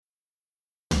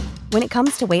When it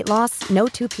comes to weight loss, no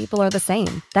two people are the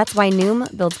same. That's why Noom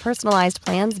builds personalized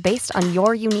plans based on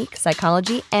your unique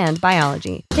psychology and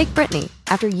biology. Take Brittany.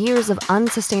 After years of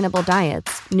unsustainable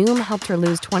diets, Noom helped her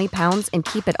lose 20 pounds and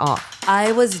keep it off.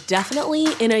 I was definitely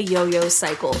in a yo-yo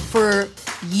cycle for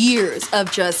years of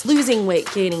just losing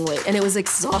weight, gaining weight, and it was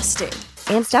exhausting.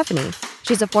 And Stephanie.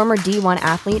 She's a former D1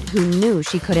 athlete who knew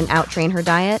she couldn't outtrain her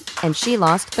diet, and she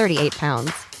lost 38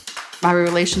 pounds. My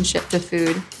relationship to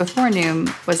food before Noom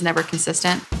was never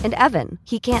consistent. And Evan,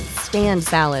 he can't stand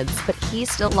salads, but he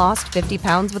still lost 50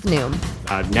 pounds with Noom.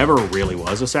 I never really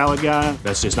was a salad guy.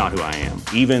 That's just not who I am.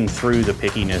 Even through the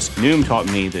pickiness, Noom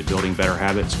taught me that building better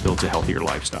habits builds a healthier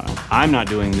lifestyle. I'm not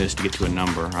doing this to get to a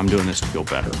number. I'm doing this to feel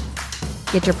better.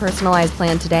 Get your personalized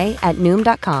plan today at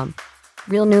Noom.com.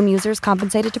 Real Noom users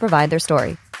compensated to provide their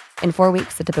story. In 4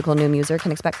 weeks, the typical Noom user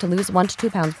can expect to lose 1 to 2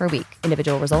 pounds per week.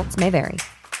 Individual results may vary.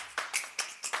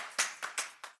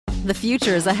 The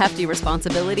future is a hefty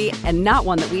responsibility and not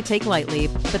one that we take lightly.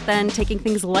 But then taking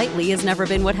things lightly has never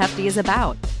been what Hefty is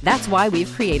about. That's why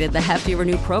we've created the Hefty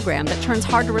Renew program that turns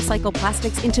hard to recycle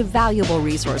plastics into valuable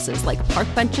resources like park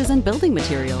benches and building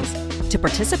materials. To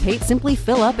participate, simply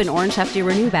fill up an orange Hefty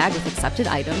Renew bag with accepted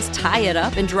items, tie it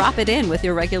up, and drop it in with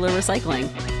your regular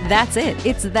recycling. That's it.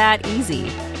 It's that easy.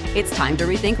 It's time to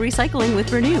rethink recycling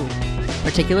with Renew.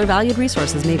 Particular valued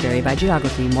resources may vary by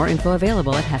geography. More info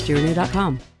available at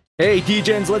heftyrenew.com. Hey,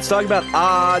 DGens, let's talk about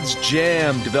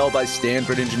OddsJam. Developed by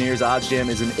Stanford engineers, OddsJam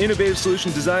is an innovative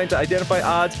solution designed to identify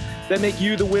odds that make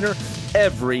you the winner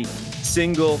every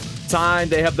single time.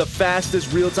 They have the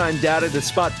fastest real-time data to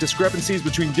spot discrepancies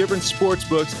between different sports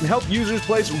books and help users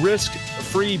place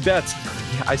risk-free bets.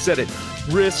 Yeah, I said it,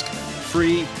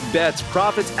 risk-free bets.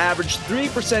 Profits average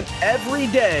 3% every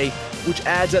day, which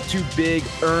adds up to big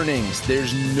earnings.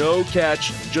 There's no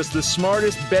catch, just the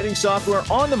smartest betting software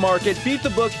on the market. Beat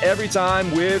the book every time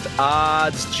with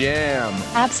OddsJam.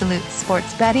 Absolute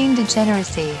sports betting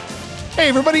degeneracy. Hey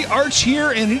everybody, Arch here,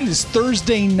 and it is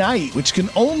Thursday night, which can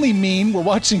only mean we're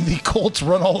watching the Colts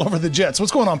run all over the Jets.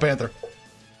 What's going on, Panther?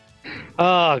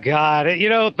 Oh, God. You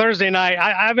know, Thursday night,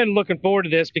 I've been looking forward to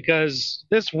this because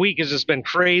this week has just been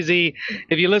crazy.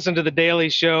 If you listen to The Daily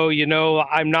Show, you know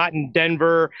I'm not in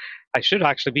Denver. I should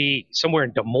actually be somewhere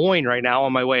in Des Moines right now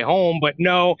on my way home, but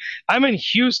no, I'm in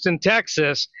Houston,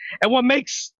 Texas. And what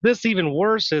makes this even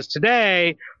worse is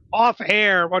today, off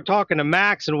air, we're talking to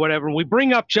Max and whatever, we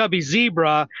bring up Chubby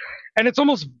Zebra, and it's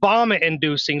almost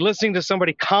vomit-inducing listening to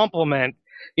somebody compliment,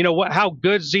 you know, how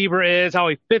good Zebra is, how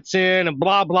he fits in, and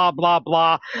blah, blah, blah,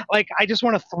 blah. Like, I just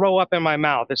want to throw up in my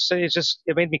mouth.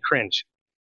 It made me cringe.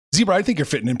 Zebra, I think you're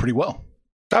fitting in pretty well.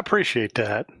 I appreciate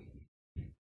that.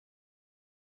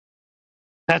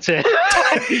 That's it.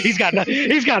 He's got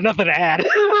nothing to add.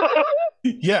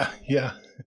 Yeah.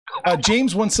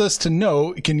 James wants us to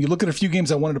know, can you look at a few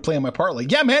games I wanted to play on my parlay?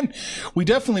 Yeah, man, we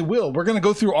definitely will. We're going to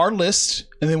go through our list,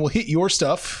 and then we'll hit your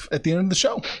stuff at the end of the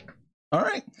show. All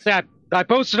right. Yeah, I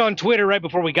posted on Twitter right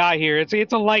before we got here.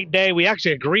 It's a light day. We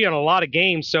actually agree on a lot of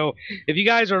games. So if you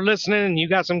guys are listening and you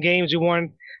got some games you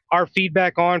want our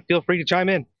feedback on, feel free to chime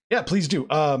in. Yeah, please do.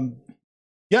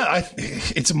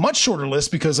 It's a much shorter list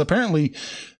because apparently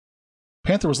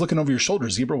Panther was looking over your shoulder,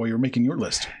 Zebra, while you were making your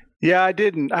list. Yeah, I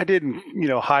didn't,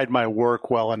 hide my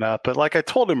work well enough. But like I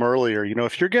told him earlier,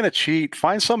 if you're going to cheat,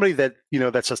 find somebody that,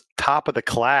 that's a top of the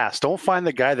class. Don't find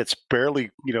the guy that's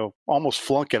barely, almost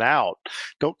flunking out.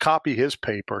 Don't copy his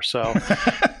paper. So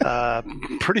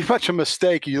pretty much a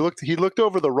mistake. He looked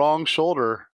over the wrong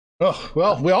shoulder. Oh,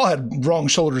 well, we all had wrong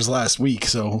shoulders last week,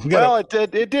 so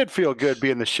it did feel good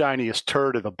being the shiniest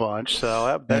turd of the bunch,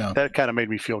 so that kind of made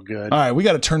me feel good. All right, we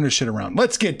got to turn this shit around.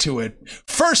 Let's get to it.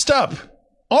 First up,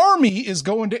 Army is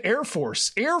going to Air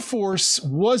Force. Air Force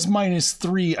was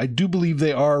 -3. I do believe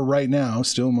they are right now,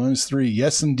 still -3.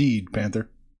 Yes, indeed,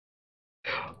 Panther.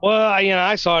 Well,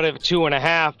 I saw it at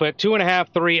 2.5, but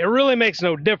 2.5, 3, it really makes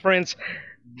no difference.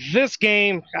 This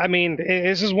game,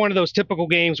 this is one of those typical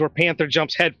games where Panther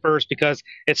jumps head first because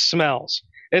it smells.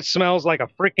 It smells like a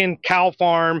freaking cow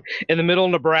farm in the middle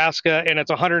of Nebraska, and it's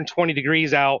 120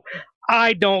 degrees out.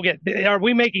 Are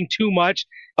we making too much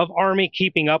of Army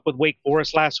keeping up with Wake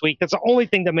Forest last week? That's the only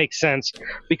thing that makes sense,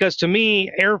 because to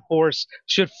me, Air Force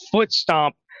should foot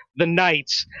stomp the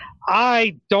Knights.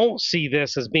 I don't see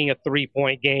this as being a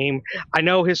 3-point game. I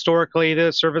know historically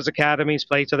the service academies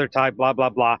play to their tie, blah, blah,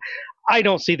 blah. I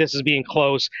don't see this as being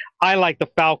close. I like the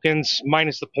Falcons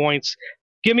minus the points.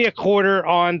 Give me a quarter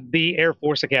on the Air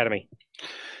Force Academy.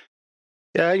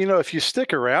 Yeah, if you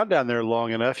stick around down there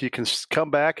long enough, you can come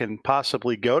back and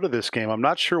possibly go to this game. I'm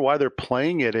not sure why they're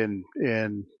playing it in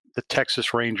the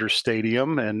Texas Rangers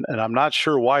Stadium, and I'm not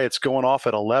sure why it's going off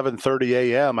at 11:30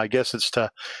 a.m. I guess it's to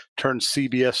turn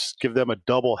CBS, give them a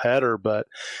double header, but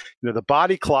the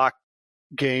body clock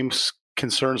games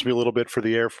concerns me a little bit for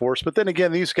the Air Force. But then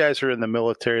again, these guys are in the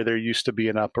military. They're used to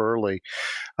being up early.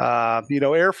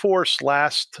 Air Force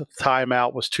last time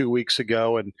out was 2 weeks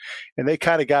ago, and they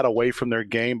kind of got away from their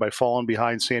game by falling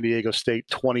behind San Diego State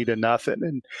 20-0,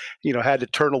 and had to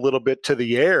turn a little bit to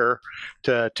the air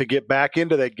to get back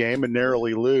into that game and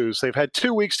narrowly lose. They've had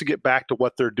 2 weeks to get back to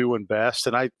what they're doing best,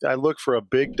 and I look for a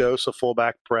big dose of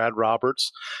fullback Brad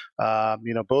Roberts.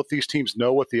 Both these teams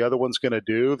know what the other one's going to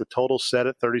do. The total's set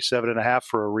at 37.5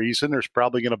 for a reason. There's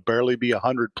probably going to barely be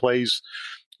 100 plays,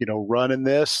 run in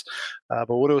this. But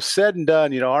when it was said and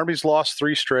done, Army's lost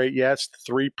 3 straight. Yeah, it's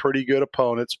 3 pretty good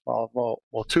opponents. Well,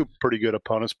 2 pretty good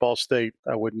opponents. Ball State,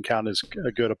 I wouldn't count as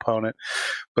a good opponent.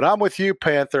 But I'm with you,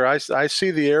 Panther. I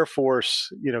see the Air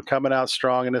Force, coming out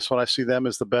strong in this one. I see them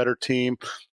as the better team.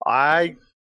 I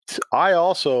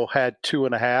also had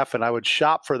 2.5, and I would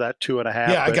shop for that 2.5.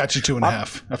 Yeah, I got you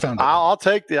 2.5. I found it.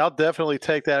 I'll definitely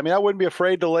take that. I mean, I wouldn't be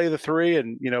afraid to lay the 3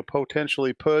 and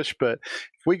potentially push, but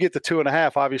if we get the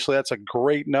 2.5, obviously that's a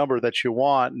great number that you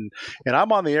want. And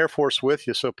I'm on the Air Force with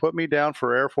you, so put me down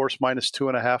for Air Force minus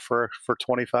 2.5 for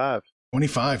 25.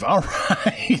 25. All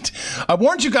right. I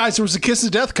warned you guys there was a kiss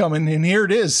of death coming, and here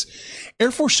it is.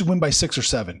 Air Force should win by 6 or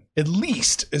 7, at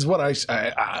least, is what I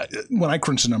when I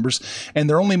crunch the numbers, and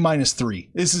they're only minus 3.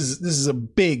 This is a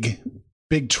big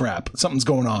trap. Something's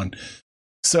going on.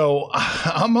 So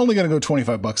I'm only going to go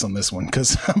 $25 on this one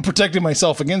because I'm protecting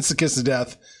myself against the kiss of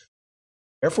death.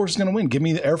 Air Force is going to win. Give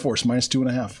me the Air Force minus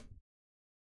 2.5.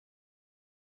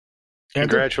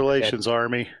 Congratulations,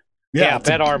 Army. Yeah,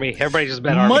 bet Army. Everybody just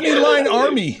bet Army. Moneyline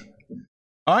Army.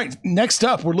 All right, next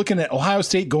up, we're looking at Ohio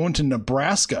State going to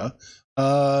Nebraska.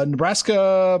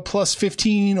 Nebraska plus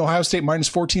 15, Ohio State minus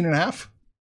 14.5.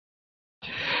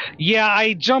 Yeah,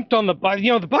 I jumped on the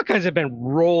Buckeyes have been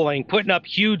rolling, putting up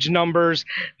huge numbers.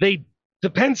 The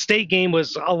Penn State game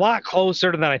was a lot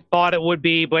closer than I thought it would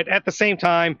be, but at the same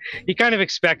time, you kind of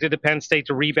expected the Penn State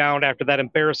to rebound after that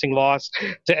embarrassing loss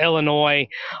to Illinois.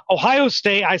 Ohio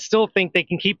State, I still think they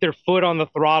can keep their foot on the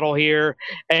throttle here.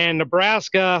 And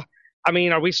Nebraska, I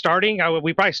mean, are we starting?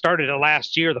 We probably started it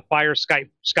last year, the Fire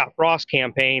Scott Frost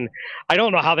campaign. I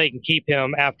don't know how they can keep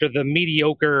him after the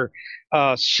mediocre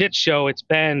shit show it's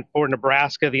been for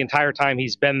Nebraska the entire time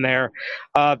he's been there.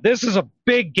 This is a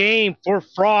big game for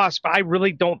Frost, but I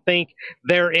really don't think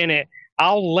they're in it.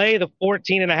 I'll lay the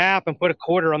 14.5 and put a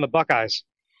quarter on the Buckeyes.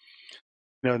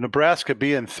 Nebraska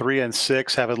being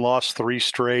 3-6, having lost 3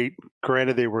 straight.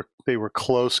 Granted, they were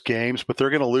close games, but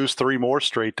they're going to lose 3 more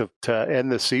straight to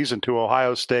end the season to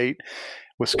Ohio State,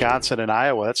 Wisconsin, and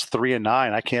Iowa. That's 3-9.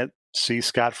 I can't see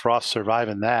Scott Frost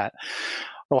surviving that.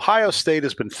 Ohio State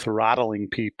has been throttling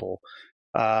people.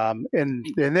 And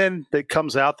then it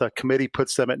comes out, the committee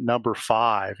puts them at number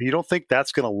 5. You don't think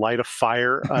that's going to light a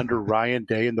fire under Ryan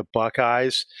Day and the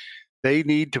Buckeyes? They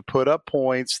need to put up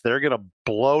points. They're going to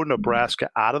blow Nebraska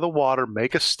out of the water,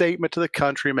 make a statement to the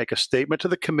country, make a statement to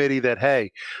the committee that,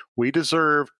 hey, we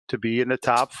deserve to be in the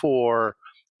top 4.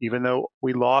 Even though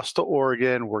we lost to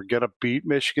Oregon, we're going to beat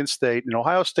Michigan State. And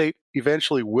Ohio State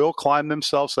eventually will climb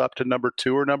themselves up to number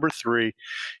 2 or number 3,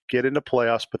 get into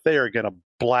playoffs, but they are going to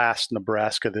blast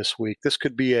Nebraska this week. This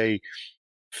could be a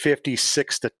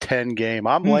 56-10 game.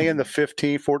 I'm laying the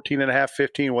 15, 14.5,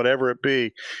 15, whatever it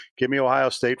be. Give me Ohio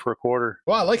State for a quarter.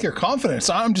 Well, I like your confidence.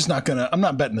 I'm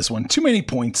not betting this one. Too many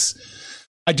points.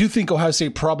 I do think Ohio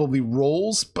State probably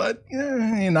rolls, but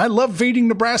and I love fading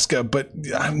Nebraska, but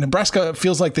Nebraska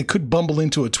feels like they could bumble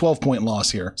into a 12-point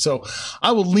loss here. So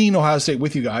I will lean Ohio State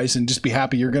with you guys and just be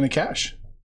happy you're going to cash.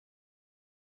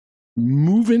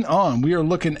 Moving on, we are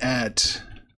looking at,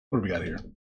 what do we got here?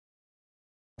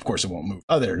 Of course, it won't move.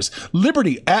 Oh, there's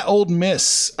Liberty at Ole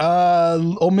Miss.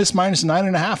 Ole Miss minus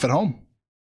 9.5 at home.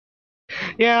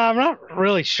 Yeah, I'm not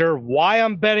really sure why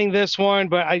I'm betting this one,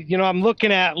 but I'm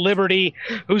looking at Liberty,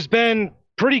 who's been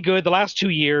pretty good the last 2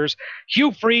 years.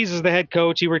 Hugh Freeze is the head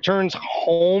coach. He returns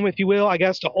home, if you will, I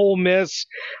guess, to Ole Miss.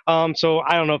 So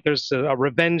I don't know if there's a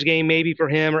revenge game maybe for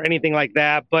him or anything like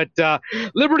that. But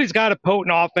Liberty's got a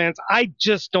potent offense. I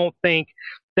just don't think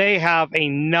they have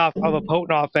enough of a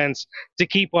potent offense to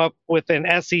keep up with an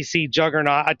SEC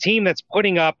juggernaut, a team that's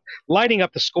lighting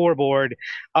up the scoreboard.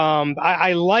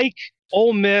 I like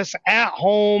Ole Miss at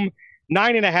home.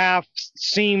 9.5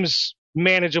 seems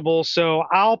manageable, so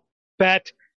I'll bet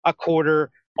a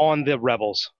quarter on the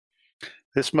Rebels.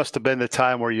 This must have been the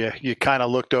time where you kind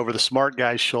of looked over the smart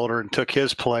guy's shoulder and took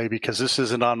his play, because this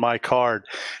isn't on my card.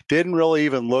 Didn't really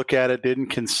even look at it, didn't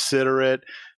consider it.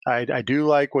 I do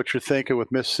like what you're thinking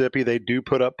with Mississippi. They do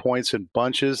put up points in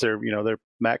bunches. They're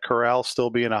Matt Corral still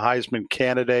being a Heisman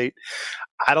candidate.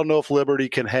 I don't know if Liberty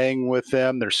can hang with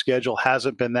them. Their schedule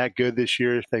hasn't been that good this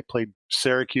year. They played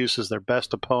Syracuse as their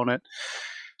best opponent.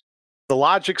 The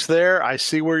logic's there. I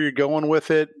see where you're going with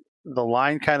it. The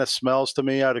line kind of smells to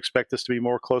me. I'd expect this to be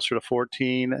more closer to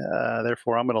 14.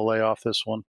 Therefore, I'm going to lay off this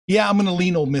one. Yeah, I'm going to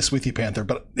lean Ole Miss with you, Panther,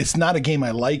 but it's not a game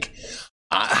I like.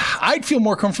 I'd feel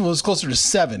more comfortable if it was closer to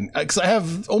 7 because I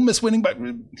have Ole Miss winning by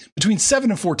between 7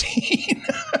 and 14.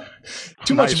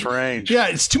 Too nice much range. Yeah,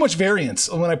 it's too much variance.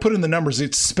 When I put in the numbers,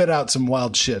 it spit out some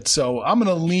wild shit. So I'm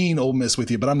going to lean Ole Miss with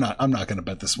you, but I'm not going to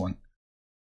bet this one.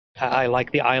 I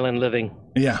like the island living.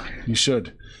 Yeah, you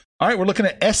should. All right, we're looking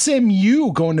at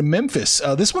SMU going to Memphis.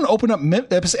 This one opened up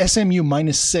SMU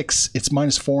 -6. It's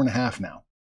 -4.5 now.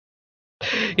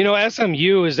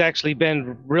 SMU has actually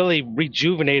been really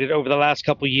rejuvenated over the last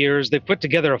couple of years. They've put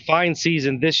together a fine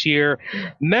season this year.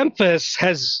 Memphis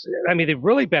they've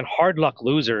really been hard luck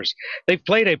losers. They've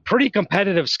played a pretty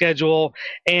competitive schedule,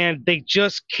 and they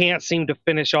just can't seem to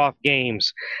finish off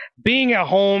games. Being at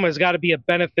home has got to be a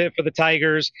benefit for the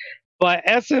Tigers. But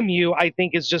SMU, I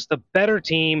think, is just a better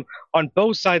team on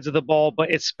both sides of the ball,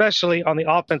 but especially on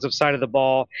the offensive side of the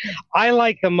ball. I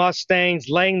like the Mustangs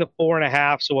laying the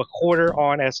 4.5, so a quarter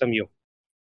on SMU.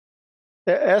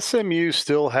 SMU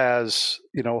still has,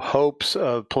 hopes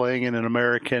of playing in an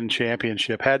American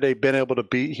championship. Had they been able to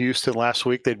beat Houston last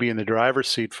week, they'd be in the driver's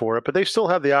seat for it. But they still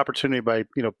have the opportunity by,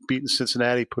 beating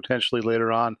Cincinnati potentially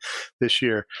later on this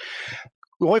year.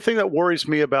 The only thing that worries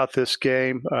me about this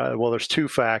game, there's two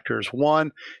factors.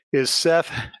 One, is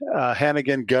Seth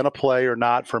Hannigan going to play or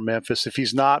not for Memphis? If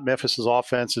he's not, Memphis's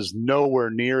offense is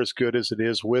nowhere near as good as it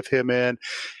is with him in.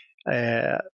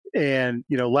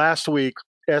 Last week,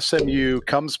 SMU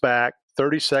comes back,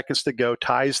 30 seconds to go,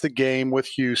 ties the game with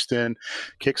Houston,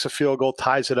 kicks a field goal,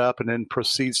 ties it up, and then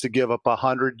proceeds to give up a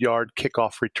 100-yard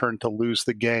kickoff return to lose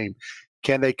the game.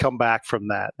 Can they come back from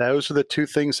that? Those are the two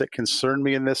things that concern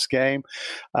me in this game.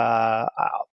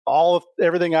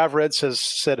 Everything I've read says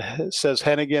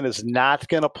Hennigan is not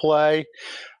going to play.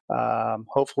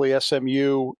 Hopefully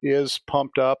SMU is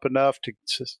pumped up enough to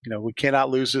we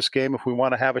cannot lose this game if we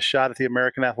want to have a shot at the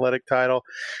American Athletic title.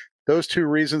 Those two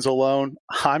reasons alone,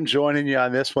 I'm joining you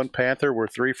on this one, Panther. We're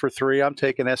 3 for 3. I'm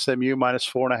taking SMU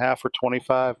 -4.5 for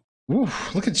 25. Ooh,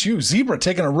 look at you, Zebra,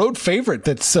 taking a road favorite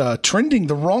that's trending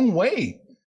the wrong way.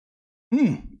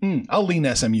 I'll lean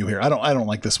SMU here. I don't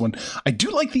like this one. I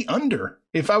do like the under.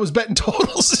 If I was betting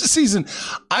totals this season,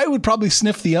 I would probably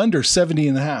sniff the under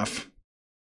 70.5.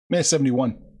 Maybe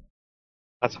 71.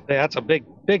 That's a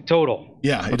big total.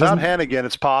 Yeah, without Hannigan,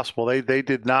 it's possible. They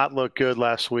did not look good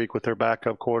last week with their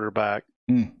backup quarterback.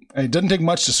 It doesn't take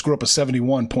much to screw up a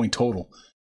 71-point total.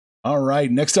 All right,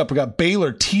 next up, we got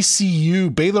Baylor, TCU.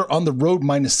 Baylor on the road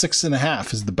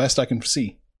 -6.5 is the best I can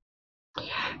see.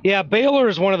 Yeah, Baylor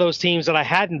is one of those teams that I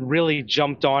hadn't really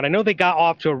jumped on. I know they got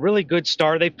off to a really good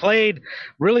start. They played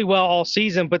really well all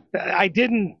season, but I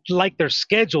didn't like their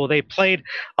schedule. They played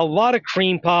a lot of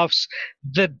cream puffs.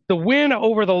 The win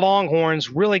over the Longhorns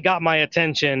really got my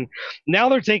attention. Now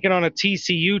they're taking on a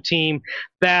TCU team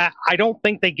that I don't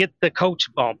think they get the coach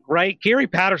bump, right? Gary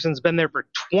Patterson's been there for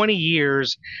 20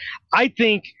 years. I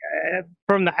think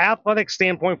from the athletic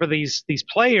standpoint for these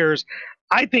players,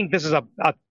 I think this is a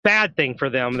bad thing for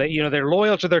them that, they're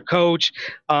loyal to their coach.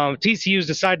 TCU's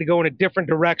decided to go in a different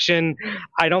direction.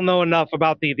 I don't know enough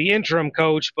about the interim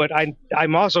coach, but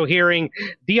I'm also hearing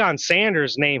Deion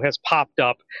Sanders' name has popped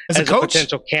up as a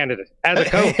potential candidate. As a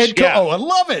coach. Yeah. Oh, I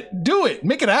love it. Do it.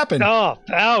 Make it happen. Oh,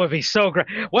 that would be so great.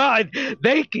 Well,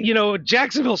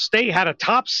 Jacksonville State had a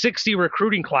top 60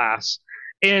 recruiting class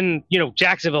in,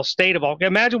 Jacksonville State of all.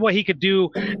 Imagine what he could do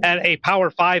at a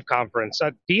Power 5 conference.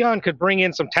 Deion could bring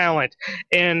in some talent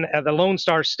in the Lone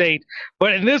Star State.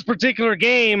 But in this particular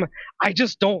game, I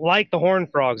just don't like the Horned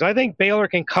Frogs. I think Baylor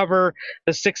can cover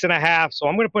the 6.5, so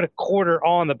I'm going to put a quarter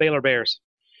on the Baylor Bears.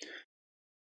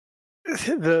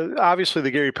 Obviously,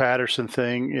 the Gary Patterson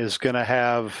thing is going to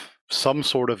have some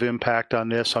sort of impact on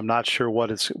this. I'm not sure what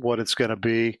it's going to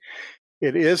be.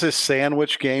 It is a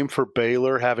sandwich game for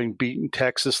Baylor, having beaten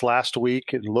Texas last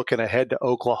week and looking ahead to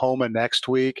Oklahoma next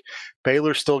week.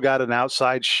 Baylor still got an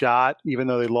outside shot, even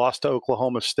though they lost to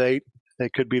Oklahoma State. They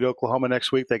could beat Oklahoma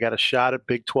next week. They got a shot at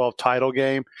Big 12 title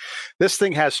game. This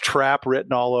thing has trap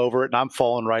written all over it, and I'm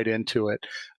falling right into it.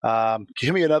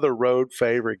 Give me another road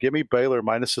favorite. Give me Baylor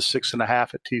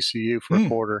 -6.5 at TCU for a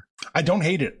quarter. I don't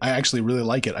hate it. I actually really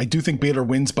like it. I do think Baylor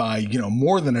wins by,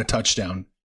 more than a touchdown.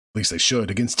 At least they should,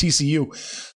 against TCU.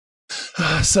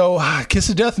 So, Kiss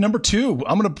of Death number 2.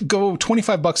 I'm going to go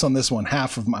 $25 on this one,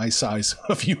 half of my size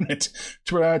of unit.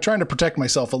 Trying to protect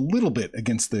myself a little bit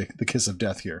against the Kiss of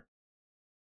Death here.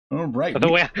 All right. The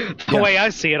way I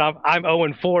see it, I'm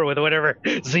 0-4 with whatever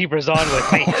Zebra's on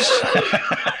with me.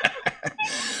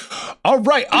 All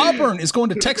right. Auburn is going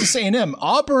to Texas A&M.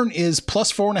 Auburn is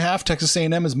plus 4.5. Texas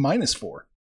A&M is -4.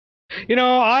 You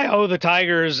know, I owe the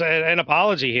Tigers an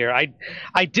apology here.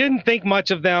 I didn't think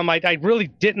much of them. I really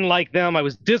didn't like them. I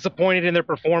was disappointed in their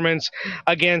performance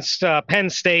against Penn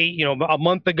State, a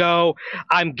month ago.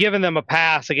 I'm giving them a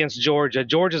pass against Georgia.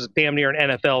 Georgia's damn near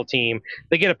an NFL team.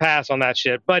 They get a pass on that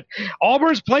shit. But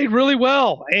Auburn's played really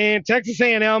well, and Texas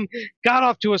A&M got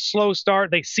off to a slow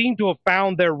start. They seem to have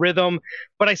found their rhythm,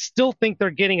 but I still think they're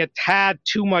getting a tad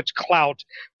too much clout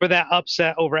for that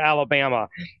upset over Alabama.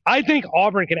 I think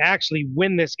Auburn can actually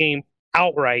win this game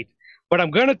outright, but I'm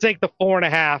going to take the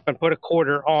 4.5 and put a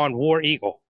quarter on War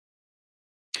Eagle.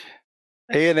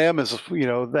 A&M is,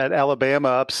 that Alabama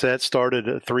upset started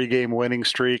a 3-game winning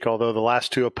streak, although the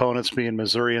last 2 opponents being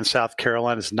Missouri and South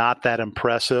Carolina is not that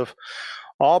impressive.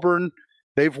 Auburn,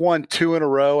 they've won 2 in a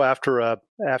row after a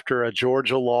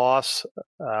Georgia loss.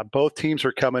 Both teams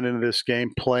are coming into this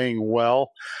game playing well.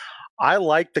 I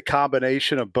like the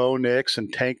combination of Bo Nix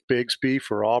and Tank Bigsby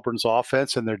for Auburn's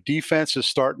offense, and their defense is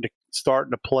starting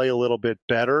to play a little bit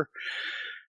better.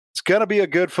 It's going to be a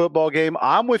good football game.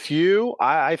 I'm with you.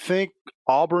 I think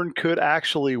Auburn could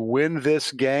actually win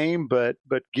this game, but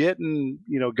getting,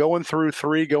 going through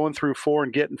 3, going through 4,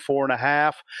 and getting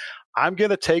 4.5, I'm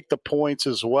going to take the points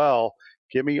as well.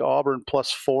 Give me Auburn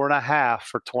plus 4.5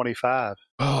 for 25.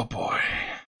 Oh boy.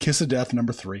 Kiss of Death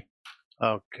number 3.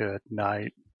 Oh, good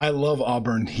night. I love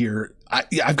Auburn here.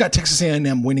 I've got Texas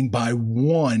A&M winning by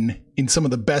 1 in some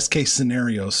of the best case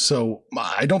scenarios. So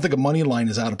I don't think a money line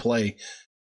is out of play,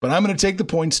 but I'm going to take the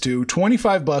points too.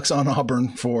 $25 on Auburn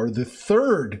for the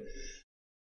 3rd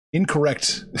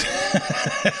incorrect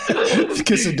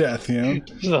Kiss of Death.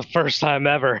 This is the first time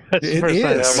ever. It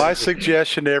is. My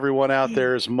suggestion to everyone out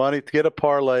there is get a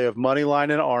parlay of money line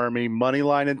in Army, money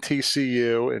line in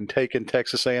TCU, and taking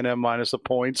Texas A&M minus the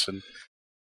points, and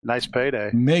nice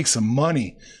payday. Make some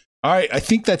money. All right, I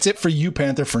think that's it for you,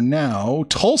 Panther, for now.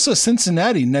 Tulsa,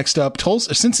 Cincinnati next up.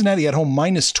 Cincinnati at home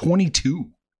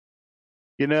 -22.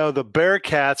 The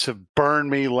Bearcats have burned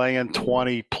me laying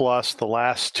 20 plus the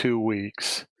last 2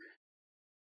 weeks.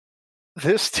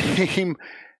 This team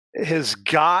has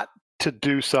got to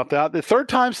do something. The 3rd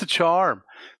time's the charm.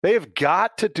 They have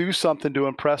got to do something to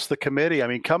impress the committee. I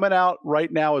mean, coming out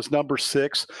right now as number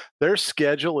 6, their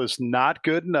schedule is not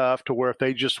good enough to where if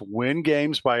they just win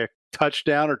games by a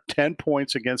touchdown or 10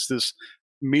 points against this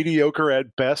mediocre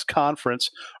at best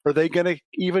conference, are they going to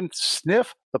even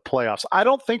sniff the playoffs? I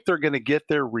don't think they're going to get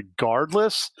there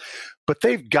regardless, but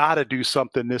they've got to do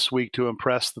something this week to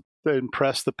impress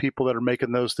the people that are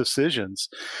making those decisions.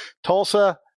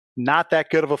 Tulsa, not that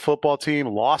good of a football team,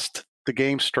 lost the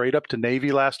game straight up to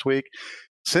Navy last week.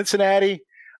 Cincinnati,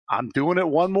 I'm doing it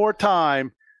one more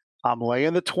time. I'm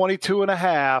laying the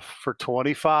 22.5 for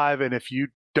 25, and if you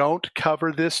don't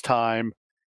cover this time,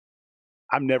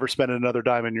 I'm never spending another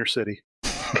dime in your city.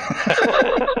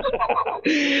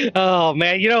 Oh,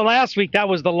 man. Last week that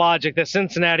was the logic that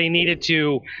Cincinnati needed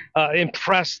to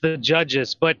impress the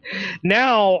judges. But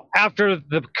now, after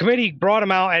the committee brought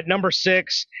him out at number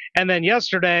 6, and then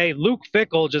yesterday, Luke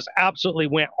Fickell just absolutely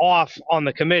went off on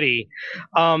the committee,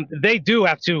 they do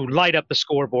have to light up the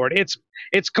scoreboard.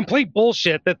 It's complete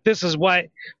bullshit that this is what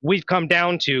we've come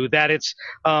down to, that it's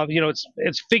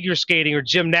figure skating or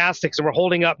gymnastics and we're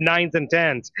holding up 9s and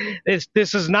 10s.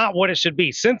 This is not what it should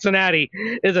be. Cincinnati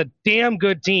is a damn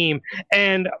good team,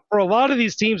 and for a lot of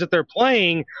these teams that they're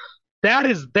playing, that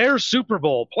is their Super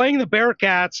Bowl. Playing the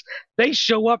Bearcats, they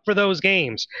show up for those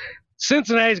games.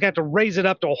 Cincinnati's got to raise it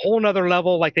up to a whole nother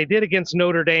level like they did against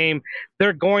Notre Dame.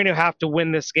 They're going to have to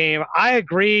win this game. I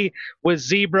agree with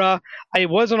Zebra. It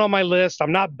wasn't on my list.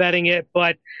 I'm not betting it,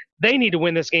 but they need to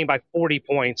win this game by 40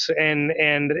 points. And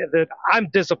I'm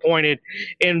disappointed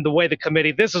in the way the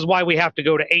committee, this is why we have to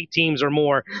go to 8 teams or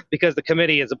more, because the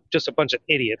committee is just a bunch of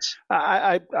idiots.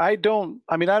 I'm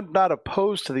not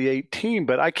opposed to the 8-team,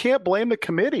 but I can't blame the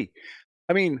committee.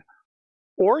 I mean,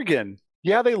 Oregon,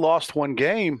 yeah, they lost 1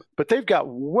 game, but they've got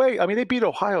they beat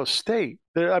Ohio State.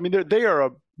 They are a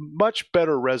much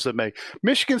better resume.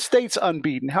 Michigan State's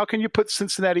unbeaten. How can you put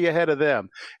Cincinnati ahead of them?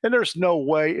 And there's no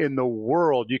way in the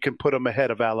world you can put them ahead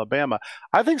of Alabama.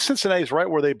 I think Cincinnati's right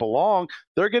where they belong.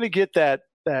 They're going to get that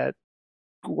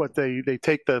they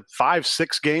take the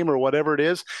 5-6 game or whatever it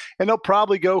is, and they'll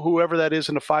probably go whoever that is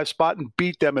in the 5 spot and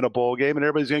beat them in a bowl game, and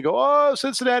everybody's going to go, oh,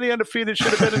 Cincinnati undefeated should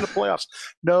have been in the playoffs.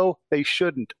 No, they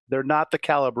shouldn't. They're not the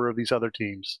caliber of these other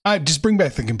teams. I just bring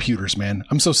back the computers, man.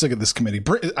 I'm so sick of this committee.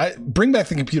 Bring back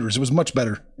the computers. It was much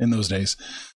better in those days.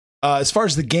 As far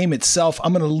as the game itself,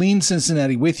 I'm going to lean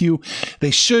Cincinnati with you.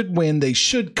 They should win. They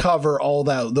should cover all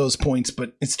those points,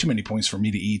 but it's too many points for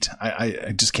me to eat.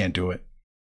 I just can't do it.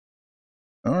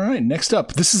 All right, next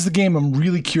up. This is the game I'm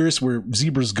really curious where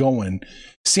Zebra's going.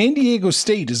 San Diego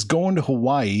State is going to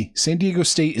Hawaii. San Diego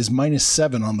State is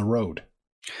 -7 on the road.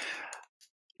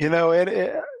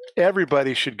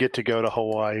 Everybody should get to go to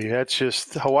Hawaii. That's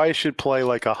just, Hawaii should play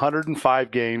like 105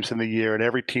 games in the year, and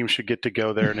every team should get to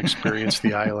go there and experience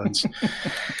the islands.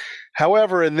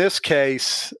 However, in this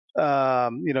case,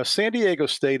 San Diego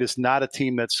State is not a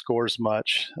team that scores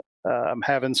much.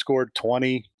 Having scored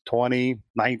 20,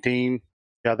 19.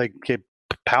 Yeah, they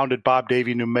pounded Bob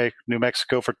Davie, New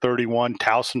Mexico for 31,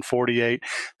 Towson 48.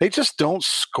 They just don't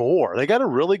score. They got a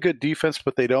really good defense,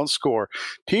 but they don't score.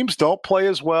 Teams don't play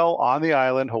as well on the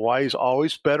island. Hawaii's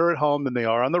always better at home than they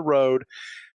are on the road.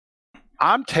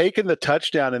 I'm taking the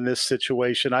touchdown in this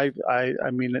situation. I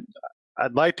mean,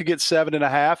 I'd like to get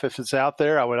 7.5 if it's out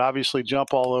there. I would obviously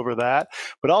jump all over that,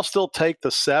 but I'll still take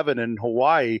the 7 in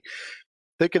Hawaii,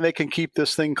 thinking they can keep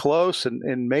this thing close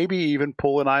and maybe even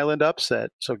pull an island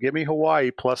upset. So give me Hawaii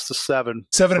plus the 7.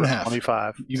 7.5.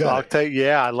 25. You got it.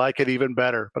 I like it even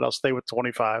better, but I'll stay with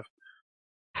 25.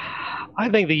 I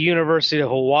think the University of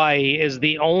Hawaii is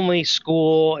the only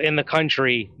school in the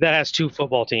country that has 2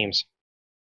 football teams.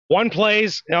 One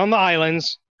plays on the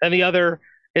islands, and the other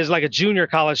is like a junior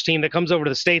college team that comes over to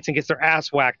the States and gets their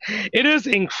ass whacked. It is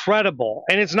incredible.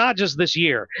 And it's not just this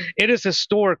year. It is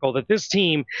historical that this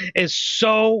team is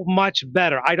so much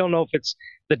better. I don't know if it's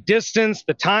the distance,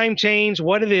 the time change,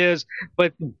 what it is,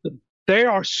 but they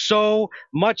are so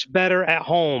much better at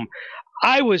home.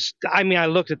 I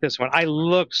looked at this one. I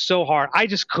looked so hard. I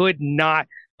just could not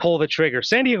pull the trigger.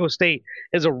 San Diego State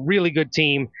is a really good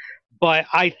team, but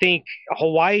I think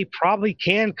Hawaii probably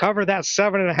can cover that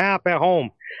 7.5 at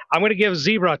home. I'm going to give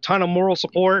Zebra a ton of moral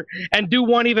support and do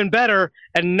one even better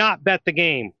and not bet the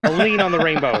game. I'll lean on the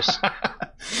Rainbows.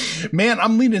 Man,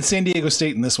 I'm leaning San Diego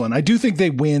State in this one. I do think they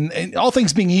win. And all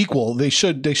things being equal, they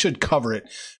should cover it.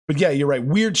 But yeah, you're right.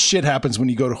 Weird shit happens when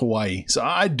you go to Hawaii. So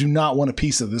I do not want a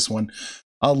piece of this one.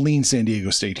 I'll lean San Diego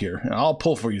State here. And I'll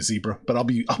pull for you, Zebra, but I'll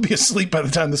be asleep by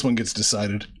the time this one gets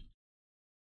decided.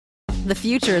 The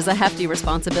future is a hefty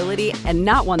responsibility and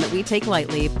not one that we take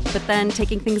lightly, but then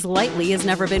taking things lightly has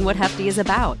never been what Hefty is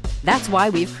about. That's why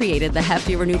we've created the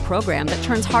Hefty Renew program that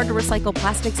turns hard-to-recycle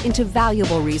plastics into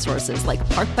valuable resources like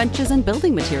park benches and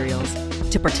building materials.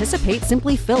 To participate,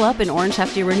 simply fill up an orange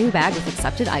Hefty Renew bag with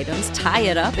accepted items, tie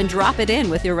it up, and drop it in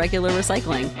with your regular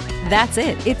recycling. That's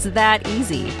it. It's that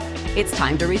easy. It's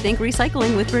time to rethink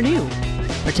recycling with Renew.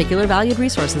 Particular valued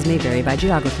resources may vary by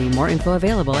geography. More info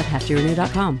available at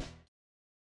heftyrenew.com.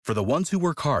 For the ones who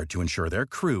work hard to ensure their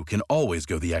crew can always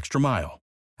go the extra mile,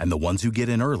 and the ones who get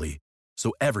in early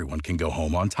so everyone can go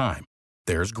home on time,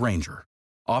 there's Grainger,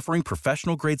 offering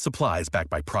professional-grade supplies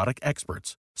backed by product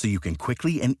experts so you can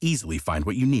quickly and easily find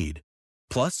what you need.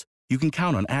 Plus, you can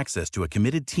count on access to a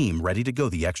committed team ready to go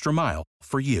the extra mile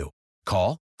for you.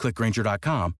 Call, click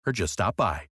Grainger.com, or just stop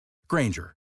by.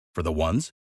 Grainger, for the ones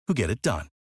who get it done.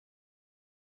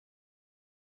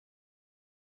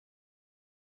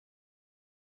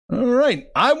 All right.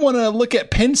 I want to look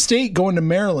at Penn State going to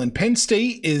Maryland. Penn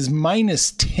State is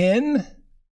 -10.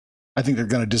 I think they're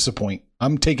going to disappoint.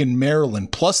 I'm taking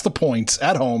Maryland plus the points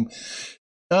at home.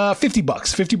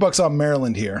 $50. $50 on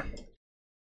Maryland here.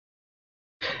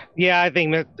 Yeah, I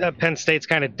think that Penn State's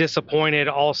kind of disappointed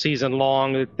all season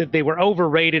long. They were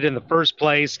overrated in the first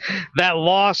place. That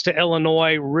loss to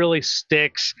Illinois really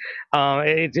sticks.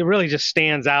 It really just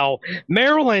stands out.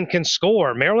 Maryland can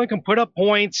score. Maryland can put up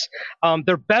points.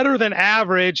 They're better than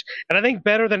average, and I think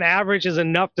better than average is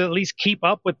enough to at least keep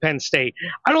up with Penn State.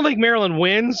 I don't think Maryland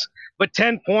wins, but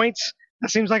 10 points, that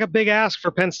seems like a big ask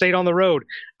for Penn State on the road.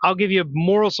 I'll give you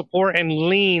moral support and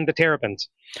lean the Terrapins.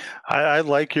 I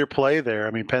like your play there.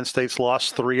 I mean, Penn State's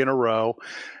lost 3 in a row.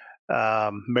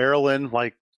 Maryland,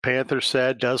 like Panther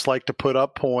said, does like to put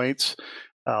up points,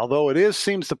 although it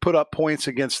seems to put up points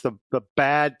against the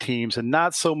bad teams and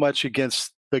not so much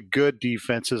against the good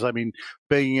defenses. I mean,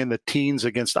 being in the teens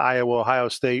against Iowa, Ohio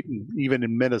State, and even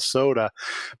in Minnesota.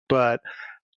 But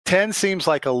 10 seems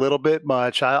like a little bit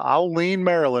much. I'll lean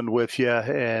Maryland with you,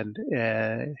 and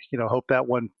hope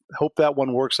that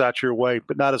one works out your way,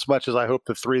 but not as much as I hope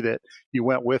the 3 that you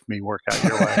went with me work out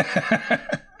your way.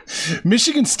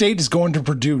 Michigan State is going to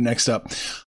Purdue next up.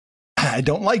 I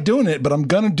don't like doing it, but I'm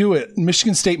going to do it.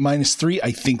 Michigan State -3.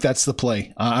 I think that's the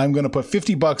play. I'm going to put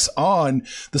 $50 on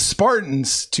the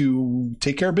Spartans to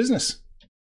take care of business.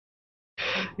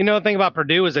 You know, the thing about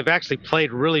Purdue is they've actually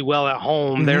played really well at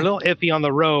home. Mm-hmm. They're a little iffy on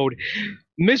the road.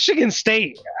 Michigan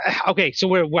State, okay, so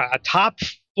we're a top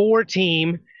 4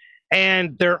 team,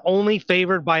 and they're only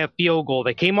favored by a field goal.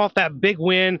 They came off that big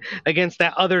win against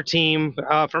that other team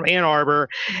from Ann Arbor,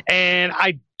 and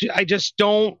I just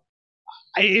don't.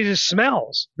 It just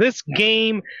smells. This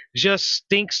game just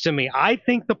stinks to me. I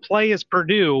think the play is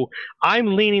Purdue.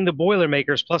 I'm leaning the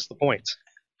Boilermakers plus the points.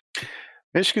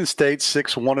 Michigan State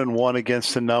 6-1-1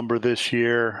 against the number this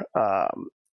year.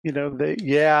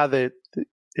 It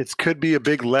could be a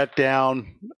big letdown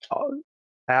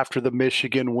after the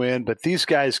Michigan win, but these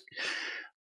guys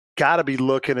got to be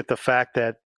looking at the fact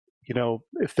that,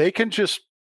 if they can just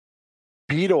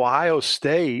beat Ohio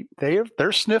State,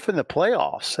 they're sniffing the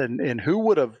playoffs. And who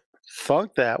would have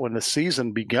thunk that when the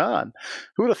season begun?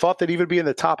 Who would have thought they'd even be in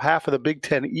the top half of the Big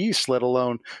Ten East, let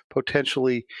alone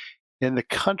potentially in the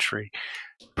country?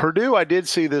 Purdue, I did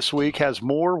see this week, has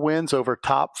more wins over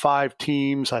top 5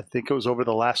 teams. I think it was over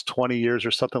the last 20 years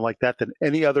or something like that than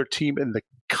any other team in the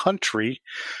country.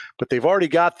 But they've already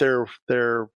got their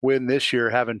win this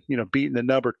year, having beaten the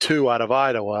number 2 out of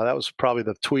Iowa. That was probably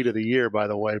the tweet of the year, by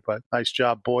the way. But nice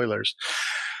job, Boilers.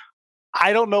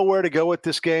 I don't know where to go with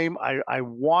this game. I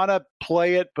want to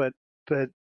play it, but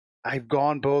I've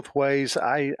gone both ways.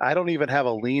 I don't even have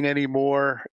a lean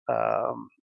anymore.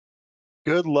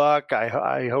 Good luck.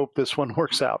 I hope this one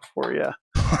works out for you.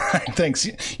 All right, thanks.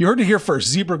 You heard it here first.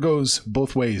 Zebra goes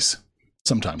both ways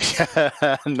sometimes.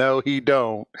 No, he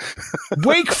don't.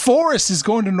 Wake Forest is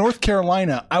going to North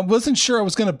Carolina. I wasn't sure I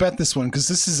was going to bet this one because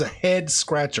this is a head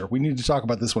scratcher. We need to talk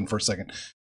about this one for a second.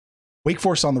 Wake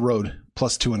Forest on the road,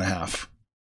 plus 2.5.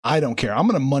 I don't care. I'm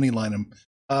going to money line them.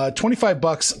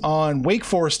 $25 on Wake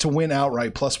Forest to win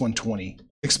outright, plus 120.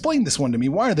 Explain this one to me.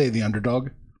 Why are they the underdog?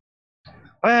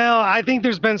 Well, I think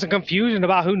there's been some confusion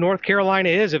about who North Carolina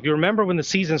is. If you remember when the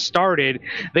season started,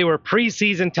 they were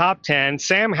preseason top 10.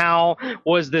 Sam Howell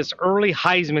was this early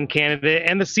Heisman candidate,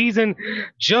 and the season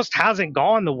just hasn't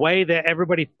gone the way that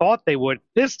everybody thought they would.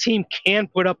 This team can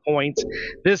put up points.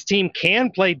 This team can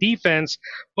play defense,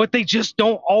 but they just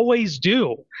don't always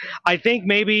do. I think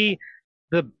maybe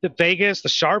the Vegas, the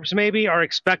Sharps maybe, are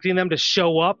expecting them to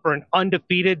show up for an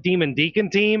undefeated Demon Deacon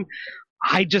team.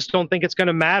 I just don't think it's going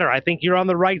to matter. I think you're on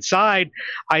the right side.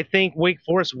 I think Wake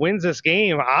Forest wins this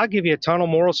game. I'll give you a ton of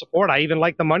moral support. I even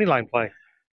like the money line play.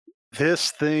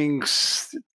 This thing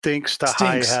stinks to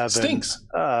high heaven. Stinks.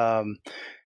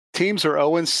 Teams are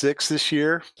 0-6 this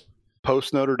year,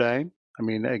 post Notre Dame. I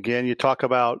mean, again, you talk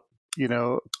about,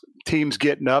 teams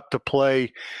getting up to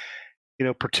play,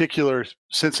 particular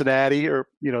Cincinnati or,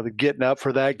 the getting up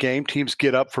for that game. Teams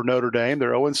get up for Notre Dame.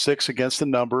 They're 0-6 against the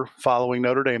number following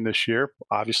Notre Dame this year.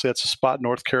 Obviously, that's a spot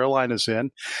North Carolina's in.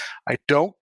 I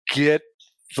don't get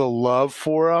the love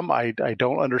for them. I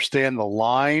don't understand the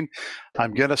line.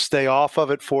 I'm going to stay off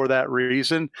of it for that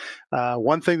reason.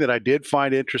 One thing that I did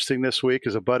find interesting this week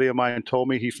is a buddy of mine told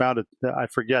me he found it. I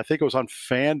forget. I think it was on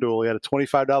FanDuel. He had a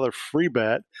 $25 free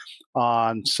bet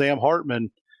on Sam Hartman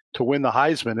to win the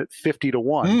Heisman at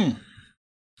 50-1.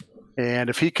 And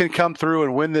if he can come through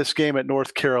and win this game at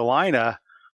North Carolina,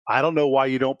 I don't know why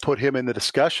you don't put him in the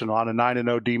discussion on a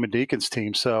 9-0 Demon Deacons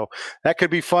team. So that could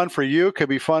be fun for you. Could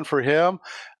be fun for him.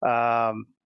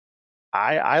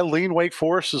 I lean Wake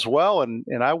Forest as well, and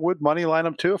I would money line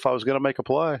them too if I was going to make a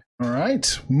play. All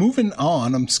right, moving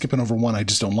on. I'm skipping over one I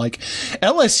just don't like.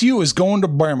 LSU is going to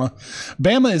Bama.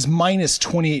 Bama is minus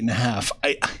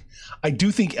 28.5. I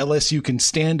do think LSU can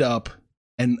stand up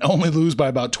and only lose by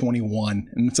about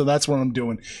 21. And so that's what I'm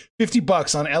doing.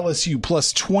 $50 on LSU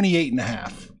plus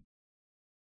 28.5.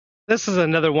 This is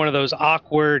another one of those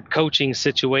awkward coaching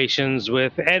situations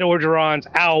with Ed Orgeron's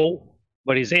out,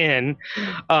 but he's in,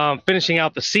 finishing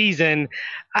out the season.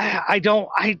 I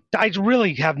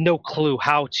really have no clue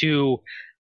how to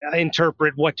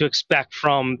interpret what to expect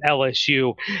from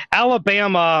LSU.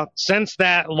 Alabama, since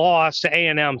that loss to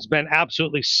A&M, has been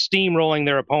absolutely steamrolling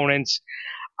their opponents.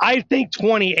 I think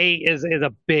 28 is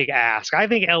a big ask. I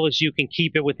think LSU can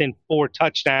keep it within 4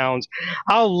 touchdowns.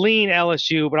 I'll lean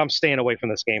LSU, but I'm staying away from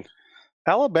this game.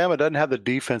 Alabama doesn't have the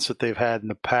defense that they've had in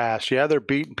the past. Yeah, they're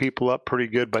beating people up pretty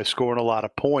good by scoring a lot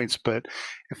of points, but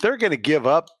if they're going to give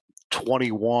up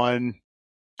 21,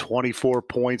 24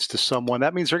 points to someone,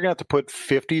 that means they're going to have to put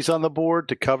 50s on the board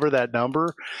to cover that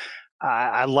number.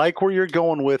 I like where you're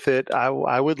going with it.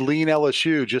 I would lean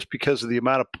LSU just because of the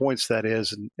amount of points that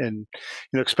is, and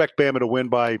expect Bama to win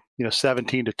by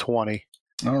 17-20.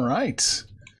 All right.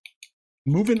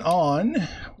 Moving on,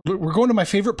 we're going to my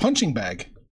favorite punching bag.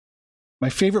 My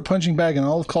favorite punching bag in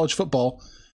all of college football.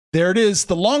 There it is.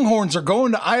 The Longhorns are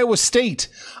going to Iowa State.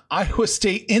 Iowa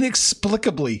State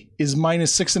inexplicably is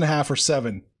minus 6.5 or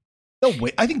 7. They'll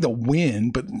win. I think they'll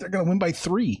win, but they're going to win by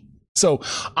 3. So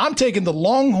I'm taking the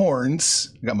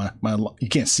Longhorns. I got my you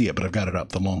can't see it, but I've got it up.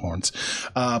 The Longhorns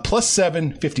plus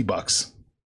 7, $50.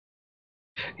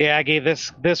 Yeah, I gave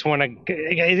this one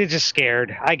it's just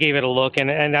scared. I gave it a look,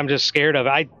 and I'm just scared of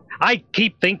it. I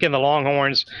keep thinking the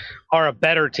Longhorns are a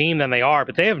better team than they are,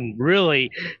 but they haven't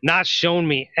really not shown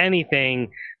me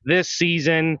anything this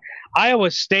season.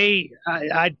 Iowa State,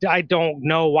 I don't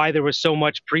know why there was so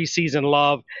much preseason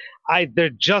love. They're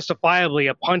justifiably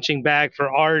a punching bag for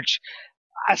Arch.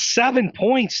 7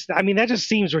 points, I mean, that just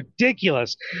seems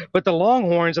ridiculous. But the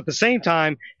Longhorns, at the same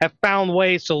time, have found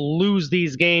ways to lose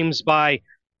these games by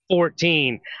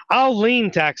 14. I'll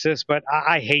lean Texas, but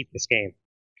I hate this game.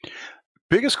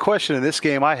 Biggest question in this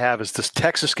game I have is, does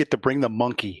Texas get to bring the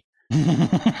monkey?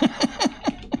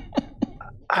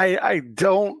 I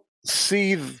don't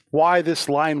see why this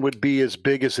line would be as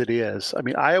big as it is. I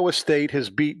mean, Iowa State has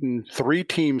beaten 3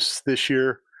 teams this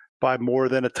year by more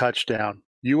than a touchdown.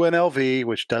 UNLV,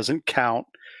 which doesn't count,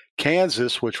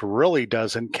 Kansas, which really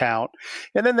doesn't count,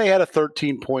 and then they had a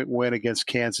 13-point win against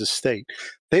Kansas State.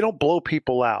 They don't blow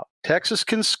people out. Texas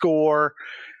can score.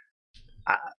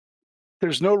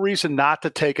 There's no reason not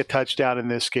to take a touchdown in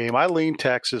this game. I lean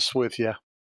Texas with you.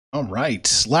 All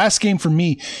right. Last game for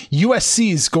me.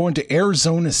 USC is going to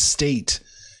Arizona State.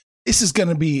 This is going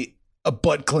to be a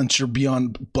butt clincher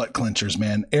beyond butt clinchers,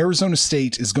 man. Arizona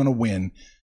State is going to win,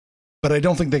 but I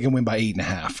don't think they can win by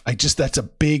 8.5. That's a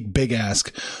big, big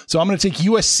ask. So I'm going to take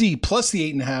USC plus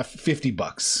the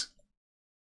 8.5,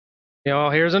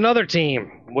 $50. Here's another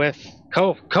team with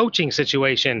coaching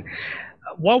situation.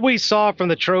 What we saw from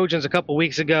the Trojans a couple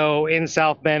weeks ago in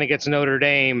South Bend against Notre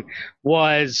Dame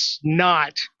was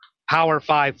not Power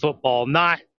 5 football,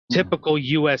 not typical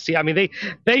USC. I mean,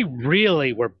 they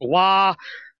really were blah,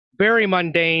 very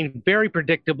mundane, very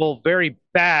predictable, very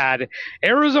bad.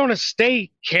 Arizona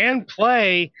State can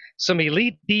play some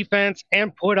elite defense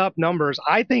and put up numbers.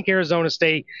 I think Arizona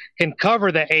State can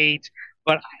cover the 8,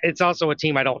 but it's also a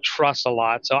team I don't trust a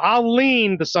lot. So I'll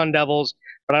lean the Sun Devils,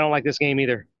 but I don't like this game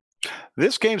either.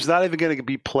 This game's not even going to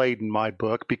be played in my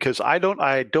book because I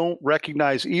don't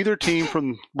recognize either team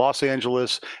from Los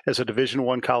Angeles as a Division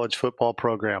I college football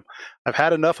program. I've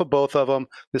had enough of both of them.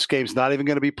 This game's not even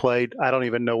going to be played. I don't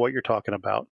even know what you're talking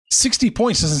about. 60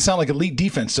 points doesn't sound like elite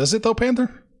defense, does it though,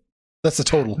 Panther? That's the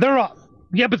total.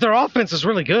 But their offense is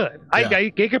really good. Yeah.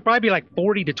 It could probably be like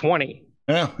 40-20.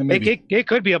 Yeah, it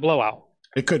could be a blowout.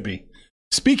 It could be.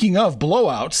 Speaking of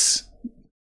blowouts,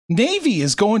 Navy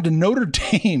is going to Notre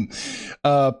Dame.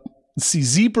 Let's see,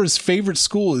 Zebra's favorite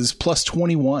school is plus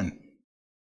 21.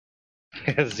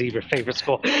 Zebra favorite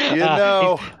school. He's going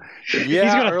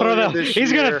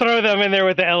to throw them in there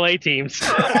with the LA teams.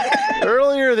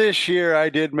 Earlier this year, I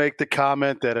did make the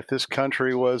comment that if this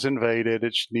country was invaded,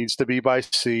 it needs to be by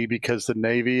sea because the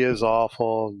Navy is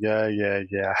awful. Yeah.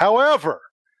 However,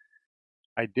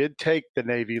 I did take the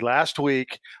Navy last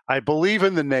week. I believe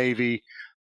in the Navy.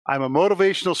 I'm a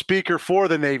motivational speaker for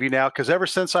the Navy now because ever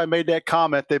since I made that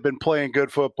comment, they've been playing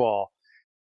good football.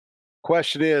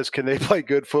 Question is, can they play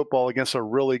good football against a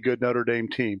really good Notre Dame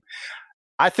team?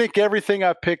 I think everything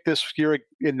I've picked this year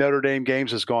in Notre Dame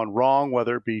games has gone wrong,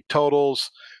 whether it be totals,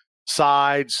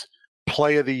 sides,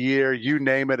 play of the year, you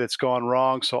name it, it's gone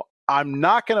wrong. So I'm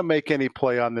not going to make any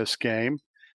play on this game.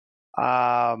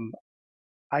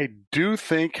 I do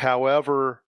think,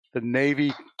 however, the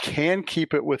Navy can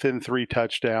keep it within 3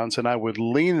 touchdowns, and I would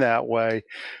lean that way,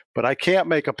 but I can't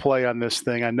make a play on this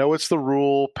thing. I know it's the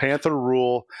rule, Panther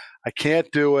rule. I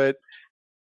can't do it.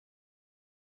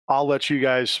 I'll let you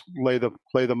guys lay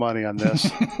the money on this.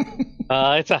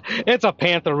 It's a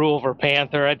Panther rule for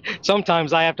Panther.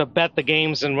 Sometimes I have to bet the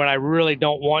games and when I really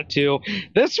don't want to.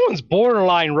 This one's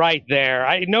borderline right there.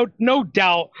 No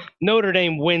doubt Notre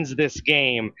Dame wins this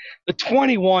game. The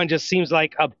 21 just seems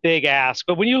like a big ask.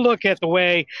 But when you look at the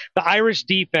way the Irish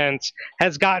defense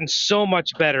has gotten so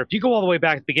much better, if you go all the way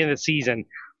back to the beginning of the season,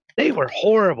 they were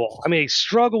horrible. I mean, they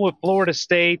struggled with Florida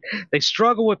State. They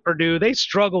struggled with Purdue. They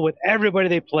struggled with everybody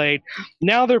they played.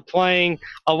 Now they're playing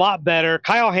a lot better.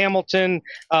 Kyle Hamilton,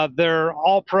 their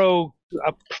all-pro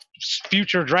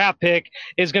future draft pick,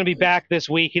 is going to be back this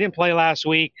week. He didn't play last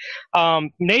week.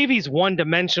 Navy's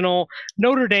one-dimensional.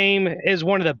 Notre Dame is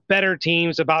one of the better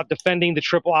teams about defending the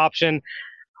triple option.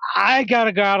 I got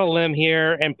to go out a limb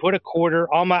here and put a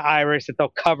quarter on my Irish that they'll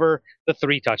cover the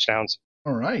 3 touchdowns.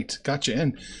 All right. Gotcha.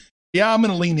 And yeah, I'm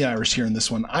going to lean the Irish here in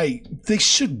this one. They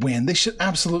should win. They should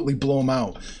absolutely blow them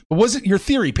out. But was it your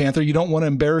theory, Panther, you don't want to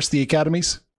embarrass the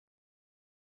academies?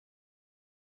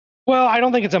 Well, I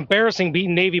don't think it's embarrassing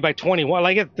beating Navy by 21.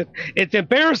 Like it's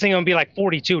embarrassing them to be like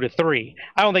 42-3.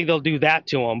 I don't think they'll do that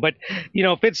to them. But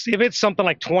if it's something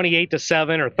like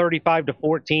 28-7 or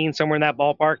 35-14, somewhere in that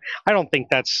ballpark, I don't think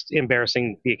that's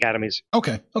embarrassing the academies.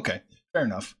 Okay, fair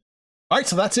enough. All right,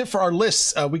 so that's it for our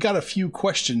lists. We got a few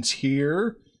questions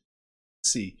here.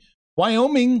 Let's see.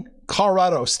 Wyoming,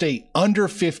 Colorado State under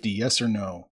 50, yes or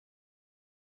no?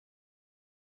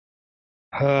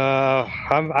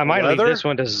 I might leave this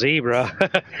one to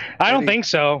Zebra. I don't think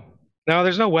so. No,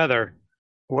 there's no weather.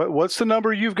 What's the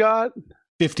number you've got?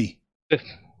 50.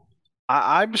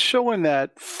 I'm showing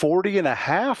that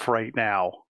 40.5 right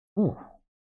now. Ooh.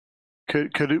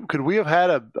 Could we have had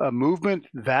a movement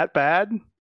that bad?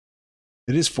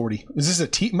 It is 40. Is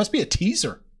this must be a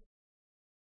teaser?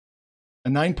 A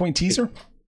 9-point teaser?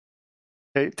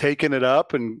 Taking it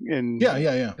up and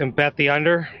yeah. And bet the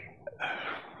under.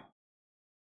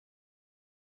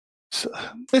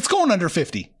 It's going under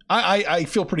 50. I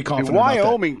feel pretty confident.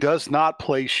 Wyoming does not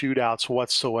play shootouts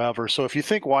whatsoever. So if you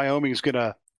think Wyoming's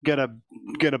gonna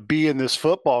be in this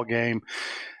football game,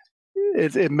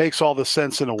 it makes all the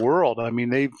sense in the world. I mean,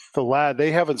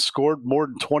 they haven't scored more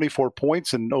than 24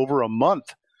 points in over a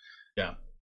month. Yeah.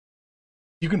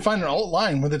 You can find an alt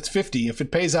line when it's 50. If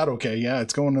it pays out okay, yeah,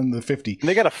 it's going into the 50. And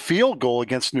they got a field goal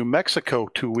against New Mexico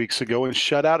 2 weeks ago and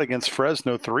shut out against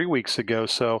Fresno 3 weeks ago.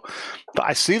 So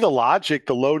I see the logic,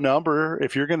 the low number.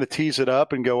 If you're going to tease it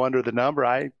up and go under the number,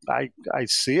 I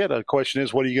see it. The question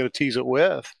is, what are you going to tease it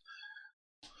with?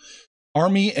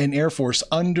 Army and Air Force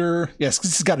under, yes,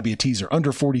 this has got to be a teaser,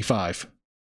 under 45.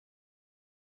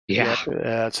 Yeah.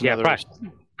 That's another.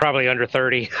 Probably under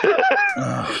 30.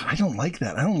 I don't like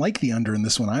that. I don't like the under in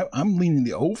this one. I'm leaning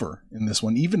the over in this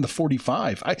one, even the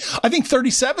 45. I think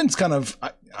 37 is kind of,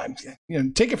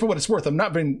 take it for what it's worth. I'm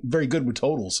not been very good with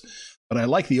totals, but I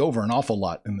like the over an awful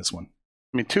lot in this one.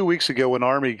 I mean, 2 weeks ago when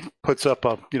Army puts up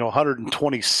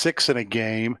 126 in a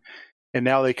game, and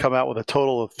now they come out with a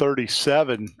total of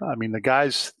 37. I mean, the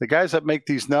guys that make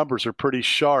these numbers are pretty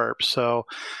sharp. So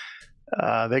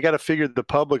they got to figure the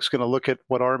public's going to look at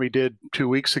what Army did 2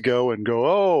 weeks ago and go,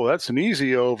 oh, that's an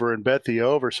easy over, and bet the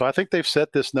over. So I think they've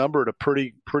set this number at a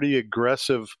pretty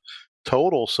aggressive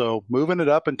total. So moving it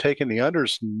up and taking the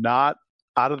under's not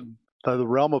out of the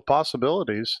realm of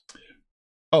possibilities.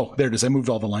 Oh, there it is. I moved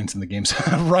all the lines in the games.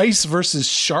 Rice versus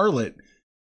Charlotte.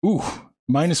 Ooh,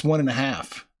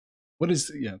 -1.5. What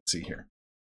is? Yeah, let's see here.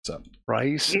 What's up?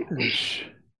 Rice.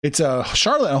 It's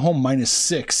Charlotte at home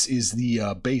 -6 is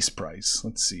the base price.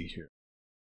 Let's see here.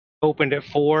 Opened at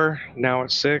 4, now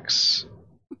at 6.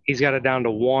 He's got it down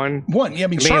to 1. 1. Yeah, I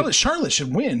mean Charlotte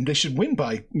should win. They should win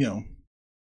by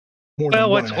more than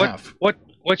 1.5.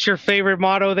 What's your favorite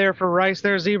motto there for Rice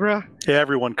there, Zebra? Yeah,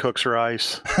 everyone cooks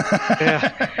rice.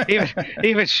 Yeah,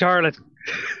 even Charlotte.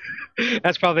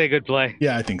 That's probably a good play.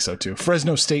 Yeah, I think so too.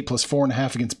 Fresno State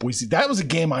 +4.5 against Boise. That was a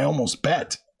game I almost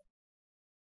bet.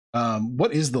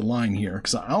 What is the line here?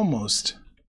 Because I almost,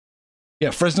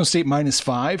 Fresno State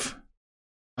 -5.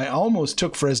 I almost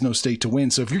took Fresno State to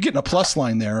win. So if you're getting a plus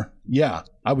line there, yeah,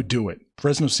 I would do it.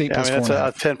 Fresno State +4.5.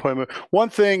 That's a 10-point move. One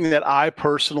thing that I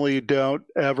personally don't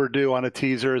ever do on a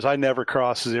teaser is I never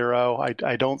cross 0.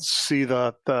 I don't see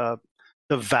the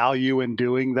value in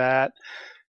doing that.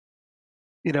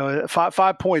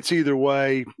 5 points either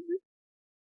way.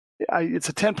 It's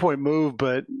a 10-point move,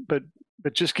 but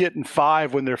just getting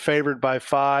 5 when they're favored by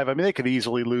 5, I mean, they could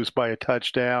easily lose by a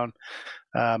touchdown.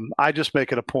 I just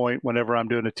make it a point whenever I'm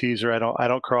doing a teaser. I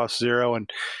don't cross 0,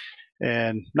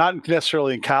 and not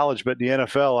necessarily in college, but in the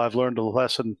NFL, I've learned a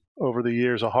lesson over the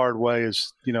years a hard way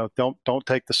is, don't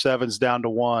take the 7s down to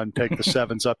 1, take the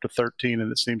 7s up to 13,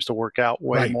 and it seems to work out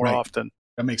way more often.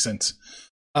 That makes sense.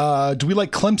 Do we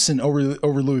like Clemson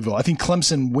over Louisville? I think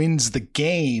Clemson wins the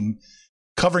game.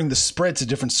 Covering the spread's a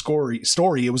different story.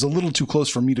 It was a little too close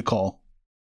for me to call.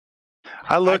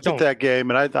 I looked at that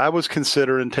game, and I was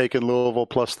considering taking Louisville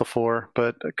plus the 4,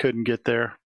 but I couldn't get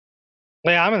there.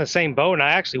 Yeah, I'm in the same boat, and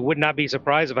I actually would not be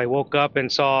surprised if I woke up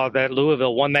and saw that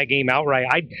Louisville won that game outright.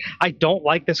 I don't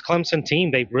like this Clemson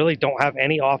team. They really don't have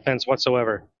any offense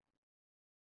whatsoever.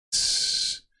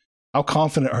 How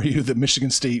confident are you that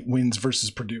Michigan State wins versus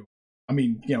Purdue? I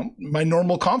mean, my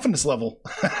normal confidence level.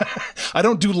 I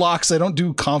don't do locks. I don't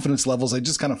do confidence levels. I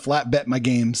just kind of flat bet my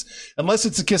games, unless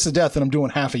it's a kiss of death and I'm doing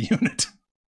half a unit.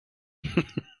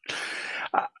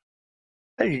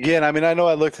 Again, I mean, I know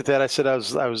I looked at that. I said I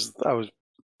was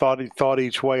thought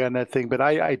each way on that thing, but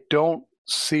I don't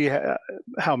see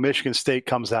how Michigan State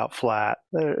comes out flat.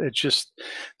 It just,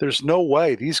 there's no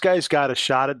way. These guys got a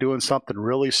shot at doing something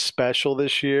really special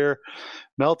this year.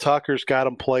 Mel Tucker's got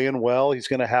them playing well. He's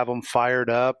going to have them fired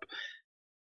up.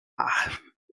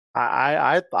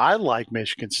 I like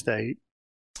Michigan State.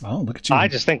 Oh, look at you! I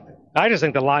just think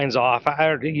the line's off.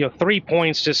 3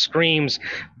 points just screams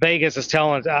Vegas is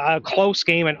telling a close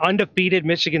game, an undefeated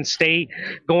Michigan State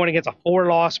going against a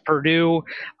 4-loss Purdue.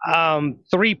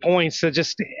 3 points. It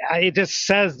just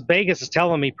says Vegas is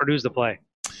telling me Purdue's the play.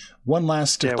 One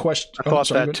last question. I thought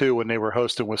that too when they were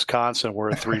hosting Wisconsin. We're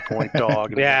a 3-point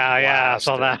dog. I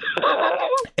saw that.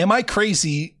 Am I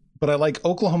crazy? But I like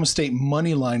Oklahoma State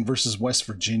money line versus West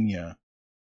Virginia.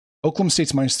 Oklahoma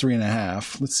State's minus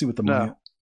 3.5. Let's see what the money.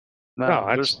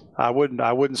 No, I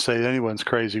wouldn't say anyone's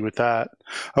crazy with that.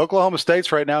 Oklahoma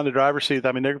State's right now in the driver's seat.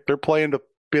 I mean, they're playing to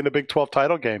be in the Big 12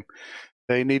 title game.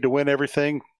 They need to win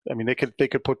everything. I mean, they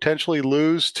could potentially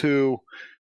lose to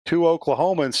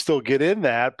Oklahoma and still get in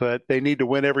that, but they need to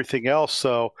win everything else.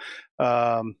 So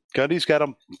Gundy's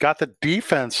got the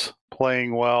defense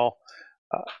playing well.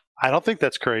 I don't think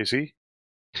that's crazy.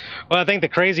 Well, I think the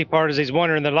crazy part is he's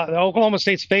wondering that Oklahoma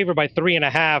State's favored by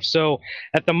 3.5. So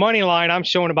at the money line, I'm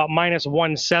showing about minus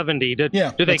 170. Do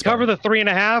they cover the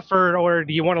 3.5, or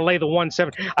do you want to lay the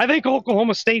 170? I think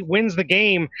Oklahoma State wins the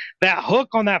game. That hook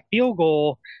on that field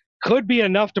goal could be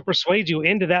enough to persuade you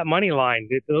into that money line.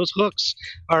 Those hooks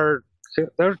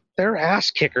they're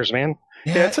ass kickers, man.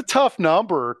 Yeah, it's a tough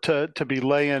number to be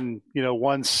laying,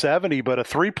 170, but a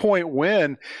 3-point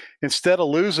win, instead of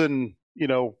losing,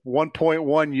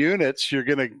 1.1 units, you're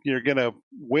gonna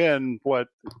win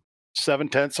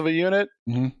 0.7 of a unit.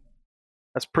 Mm-hmm.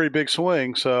 That's a pretty big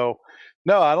swing. So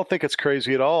no, I don't think it's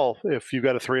crazy at all if you've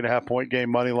got a 3.5-point game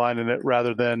money line in it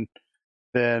rather than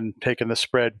taking the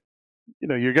spread.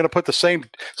 You're going to put as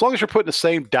long as you're putting the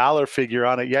same dollar figure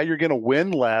on it. Yeah, you're going to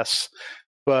win less,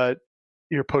 but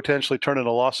you're potentially turning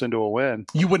a loss into a win.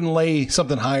 You wouldn't lay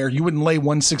something higher. You wouldn't lay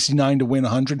 169 to win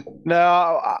 100.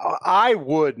 No, I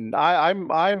wouldn't.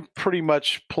 I'm pretty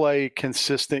much play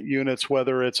consistent units,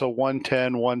 whether it's a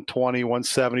 110, 120,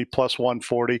 170 plus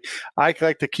 140. I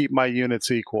like to keep my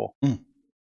units equal.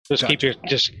 Just keep your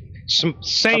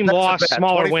same loss,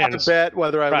 smaller wins. Bet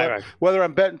whether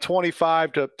I'm betting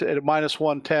 25 to at minus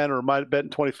 110 or betting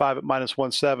 25 at minus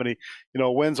 170.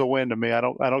 A win's a win to me. I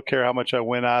don't care how much I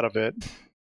win out of it.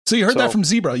 So you heard that from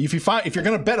Zebra. If you're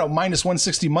going to bet a minus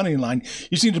 160 money line, you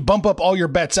just need to bump up all your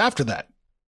bets after that.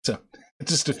 So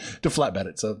just to flat bet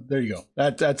it. So there you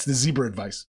go. That's the Zebra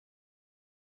advice.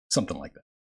 Something like that.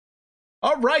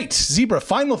 All right, Zebra.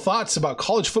 Final thoughts about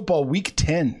college football week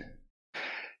 10.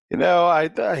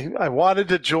 I wanted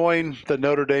to join the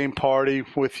Notre Dame party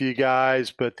with you guys,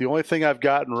 but the only thing I've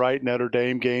gotten right Notre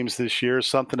Dame games this year is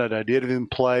something that I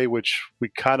didn't play, which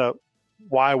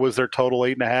why was their total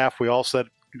 8.5? We all said,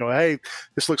 hey,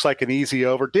 this looks like an easy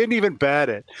over. Didn't even bet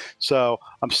it. So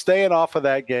I'm staying off of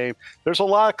that game. There's a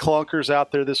lot of clunkers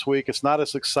out there this week. It's not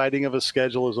as exciting of a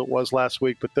schedule as it was last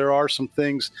week, but there are some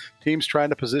things, teams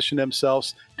trying to position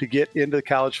themselves to get into the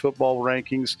college football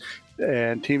rankings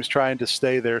and teams trying to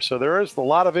stay there. So there is a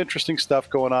lot of interesting stuff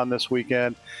going on this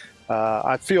weekend.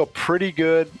 I feel pretty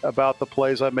good about the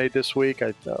plays I made this week.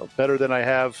 Better than I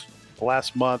have the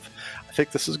last month. I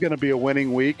think this is going to be a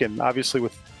winning week, and obviously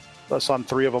with us on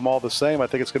 3 of them all the same, I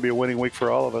think it's going to be a winning week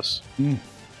for all of us.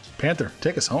 Panther,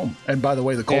 take us home. And by the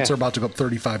way, the Colts are about to go up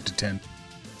 35-10.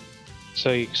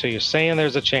 So you're saying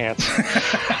there's a chance?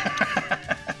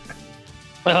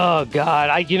 Oh God,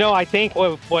 I think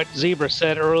what Zebra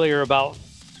said earlier about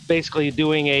basically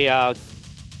doing a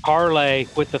parlay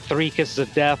with the 3 kisses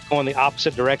of death going the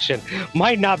opposite direction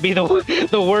might not be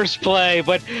the worst play.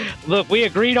 But look, we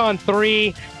agreed on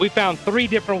 3. We found 3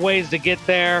 different ways to get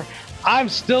there. I'm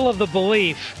still of the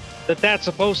belief that that's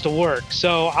supposed to work.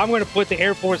 So I'm going to put the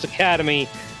Air Force Academy,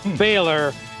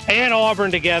 Baylor, and Auburn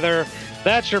together.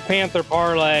 That's your Panther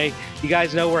parlay. You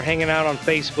guys know we're hanging out on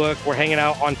Facebook. We're hanging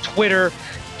out on Twitter.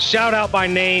 Shout out by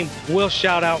name. We'll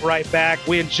shout out right back.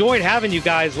 We enjoyed having you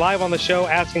guys live on the show,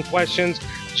 asking questions.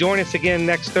 Join us again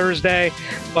next Thursday.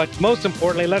 But most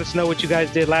importantly, let us know what you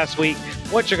guys did last week,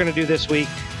 what you're going to do this week.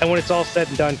 And when it's all said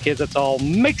and done, kids, that's all.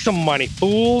 Make some money,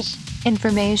 fools.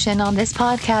 Information on this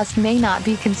podcast may not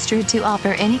be construed to offer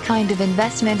any kind of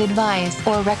investment advice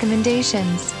or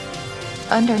recommendations.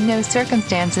 Under no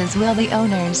circumstances will the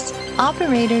owners,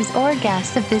 operators, or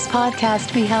guests of this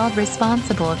podcast be held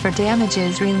responsible for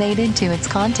damages related to its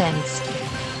contents.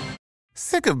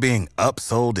 Sick of being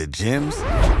upsold at gyms?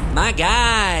 My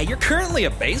guy, you're currently a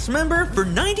base member? For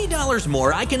 $90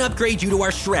 more, I can upgrade you to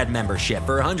our Shred membership.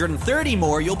 For $130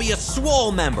 more, you'll be a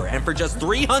Swole member. And for just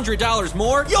 $300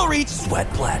 more, you'll reach Sweat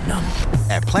Platinum.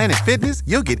 At Planet Fitness,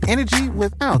 you'll get energy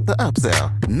without the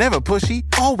upsell. Never pushy,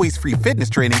 always free fitness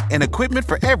training and equipment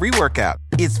for every workout.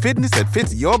 It's fitness that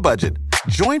fits your budget.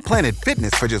 Join Planet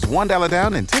Fitness for just $1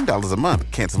 down and $10 a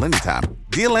month. Cancel anytime.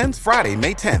 Deal ends Friday,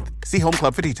 May 10th. See Home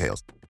Club for details.